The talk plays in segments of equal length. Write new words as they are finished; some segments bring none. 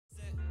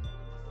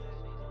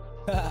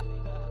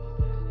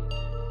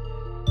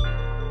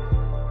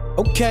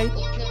Okay.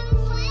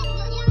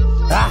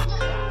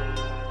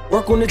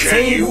 Work on the Can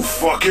table. you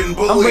fucking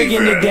believe I'm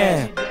breaking it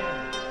down.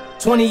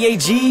 28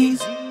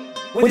 G's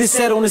with it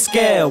set on the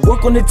scale.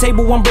 Work on the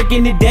table, I'm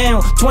breaking it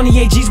down.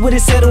 28 G's with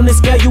it set on the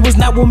scale. You was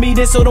not with me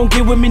then, so don't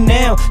get with me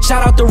now.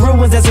 Shout out the real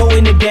ones that's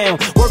holding it down.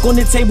 Work on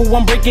the table,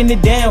 I'm breaking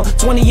it down.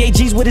 28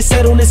 G's with it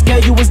set on the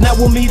scale. You was not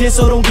with me then,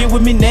 so don't get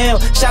with me now.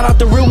 Shout out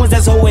the real ones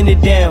that's holding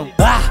it down.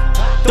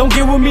 Don't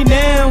get with me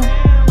now,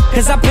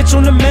 cause I pitch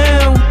on the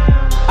mound.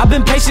 I've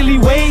been patiently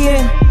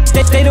waiting,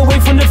 stayed away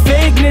from the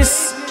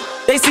fakeness.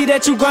 They see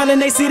that you grinding,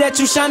 they see that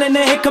you shining,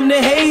 and here come the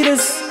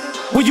haters.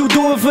 When you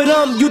do it for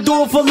them, you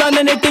do it for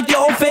London, they think you're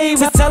old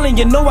favorites. Telling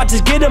you no, I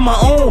just get in my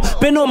own.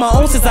 Been on my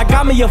own since I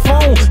got me a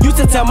phone. Used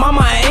to tell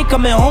mama I ain't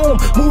coming home.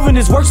 Moving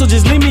this work, so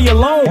just leave me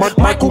alone.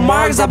 Michael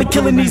Myers, I been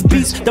killing these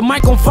beats. The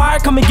mic on fire,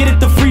 come and get it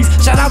to freeze.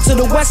 Shout out to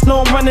the west,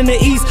 no I'm running the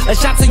east. A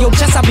shot to your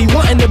chest, I be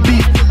wanting to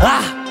beat.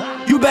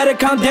 You better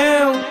calm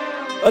down,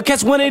 or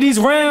catch one of these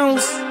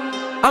rounds.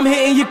 I'm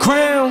hitting your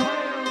crown,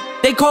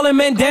 they calling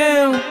man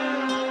down.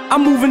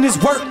 I'm moving this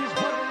work,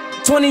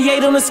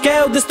 28 on the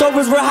scale. The stove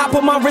is real hot,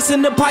 put my wrist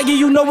in the pot. Yeah,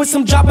 you know it's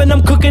some dropping,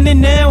 I'm cooking it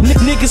now.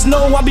 Niggas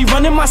know I be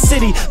running my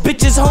city.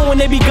 Bitches home when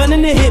they be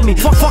gunning to hit me.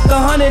 Fuck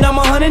 100, I'm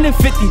 150.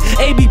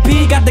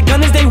 ABP got the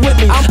gunners, they with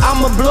me.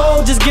 I'm a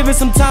blow, just give it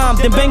some time.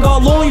 Then bang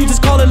all on you,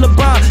 just call it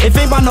LeBron. If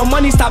ain't about no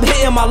money, stop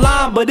hitting my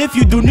line. But if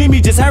you do need me,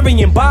 just hurry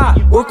and buy.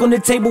 Work on the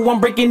table, I'm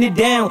breaking it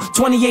down.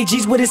 28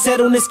 G's with it set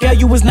on the scale.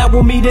 You was not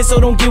with me then, so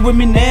don't get with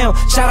me now.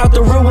 Shout out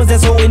the real ones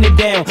that's holding it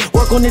down.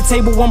 Work on the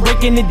table, I'm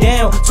breaking it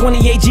down.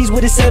 28 G's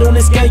with it set on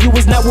the scale. You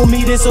was not with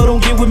me then, so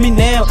don't get with me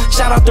now.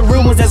 Shout out the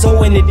real ones that's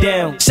holding it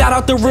down. Shout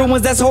out the real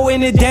ones that's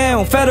holding it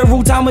down.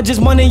 Federal time or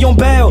just money on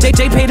bail.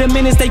 JJ pay the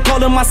minutes, they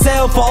callin'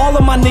 myself. For all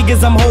of my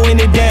niggas, I'm holding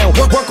it down.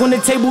 Work on the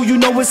table, you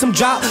know it's some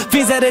drop.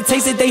 Fins that it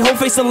taste it, they whole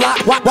face a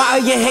lot. Why are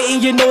you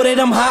hating? You know that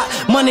I'm hot.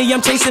 Money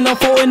I'm chasing, I'm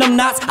folding them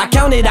knots. I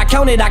count it, I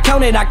count it, I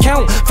count it, I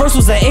count. First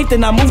was an eighth,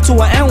 then I moved to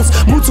an ounce.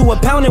 Moved to a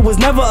pound, it was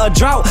never a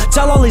drought.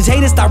 Tell all these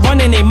haters stop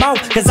running their mouth,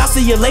 cause I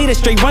see you later,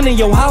 straight running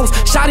your house.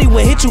 Shotty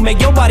will hit you,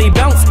 make your body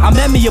bounce. I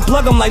met me a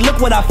plug, I'm like,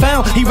 look what I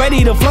found. He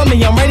ready to flood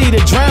me, I'm ready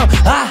to drown.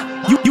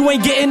 You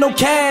ain't getting no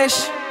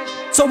cash,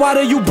 so why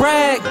do you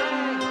brag?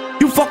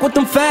 You fuck with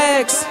them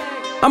fags.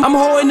 I'm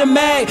holding the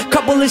mag.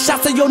 Couple of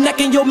shots to your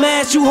neck and your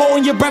mask. You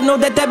holding your breath, know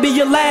that be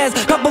your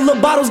last. Couple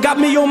of bottles got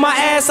me on my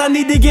ass. I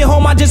need to get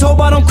home, I just hope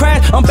I don't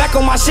crash. I'm back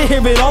on my shit, hear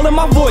it all in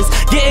my voice.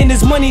 Getting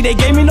this money, they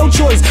gave me no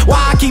choice. Why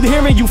I keep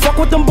hearing you fuck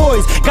with them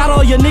boys? Got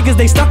all your niggas,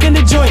 they stuck in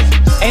the joint.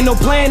 Ain't no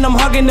plan, I'm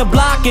hugging the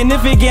block. And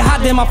if it get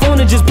hot, then my phone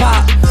will just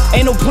pop.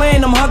 Ain't no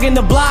plan, I'm hugging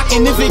the block.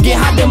 And if it get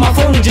hot, then my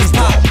phone will just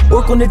pop.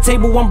 Work on the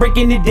table, I'm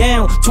breaking it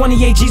down.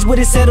 28 G's with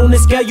it set on the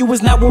scale. You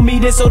was not with me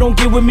then, so don't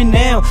get with me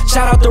now.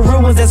 Shout out the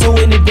real ones that's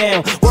holding it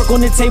down. Work on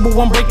the table,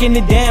 I'm breaking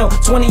it down.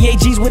 28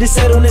 G's with it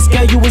set on the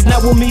scale. You was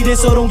not with me then,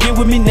 so don't get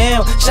with me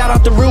now. Shout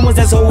out the real ones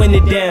that's holding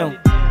it down.